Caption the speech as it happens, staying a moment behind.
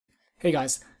Hey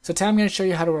guys, so today I'm going to show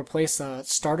you how to replace a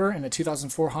starter in a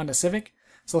 2004 Honda Civic.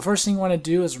 So the first thing you want to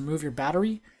do is remove your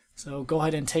battery. So go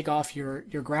ahead and take off your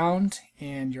ground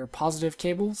and your positive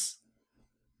cables.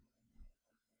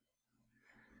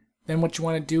 Then what you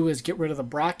want to do is get rid of the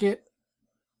bracket.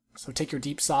 So take your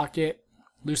deep socket,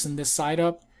 loosen this side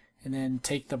up, and then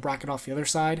take the bracket off the other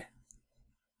side.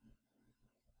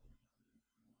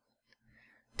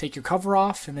 Take your cover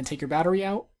off and then take your battery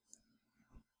out.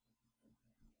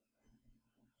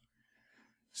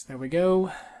 So there we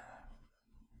go.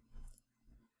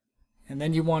 And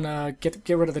then you want to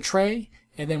get rid of the tray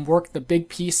and then work the big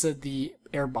piece of the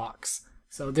airbox.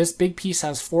 So this big piece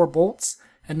has 4 bolts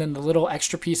and then the little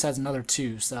extra piece has another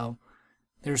 2. So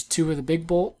there's 2 of the big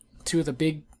bolt, 2 of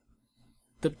the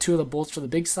 2 of the bolts for the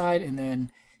big side, and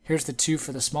then here's the 2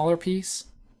 for the smaller piece.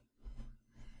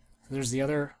 So there's the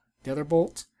other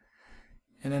bolt.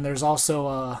 And then there's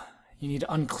also you need to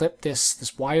unclip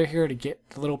this wire here to get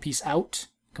the little piece out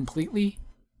completely.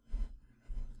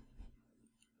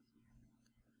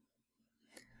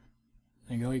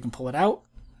 There you go, you can pull it out.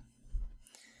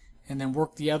 And then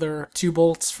work the other 2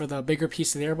 bolts for the bigger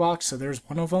piece of the airbox. So there's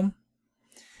one of them.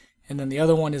 And then the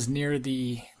other one is near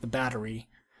the battery.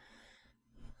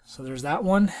 So there's that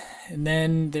one. And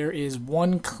then there is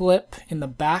one clip in the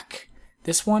back,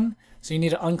 this one. So you need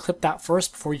to unclip that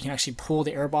first before you can actually pull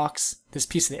the airbox, this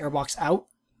piece of the airbox out.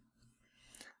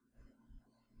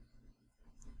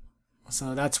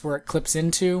 So that's where it clips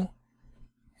into,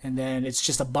 and then it's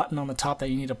just a button on the top that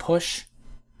you need to push.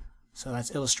 So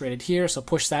that's illustrated here. So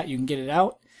push that, you can get it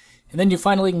out, and then you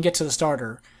finally can get to the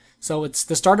starter. So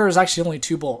the starter is actually only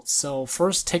 2 bolts. So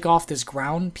first take off this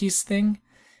ground piece thing,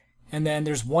 and then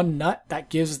there's one nut that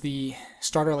gives the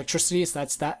starter electricity. So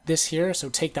that's this here. So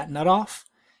take that nut off,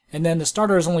 and then the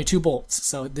starter is only 2 bolts.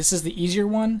 So this is the easier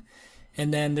one.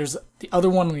 And then there's the other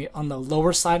one on the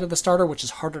lower side of the starter, which is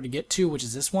harder to get to, which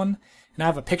is this one. And I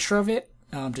have a picture of it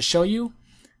to show you.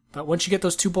 But once you get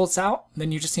those 2 bolts out,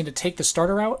 then you just need to take the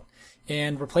starter out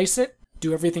and replace it.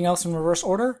 Do everything else in reverse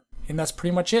order. And that's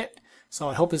pretty much it. So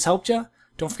I hope this helped you.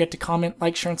 Don't forget to comment,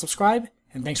 like, share, and subscribe.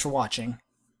 And thanks for watching.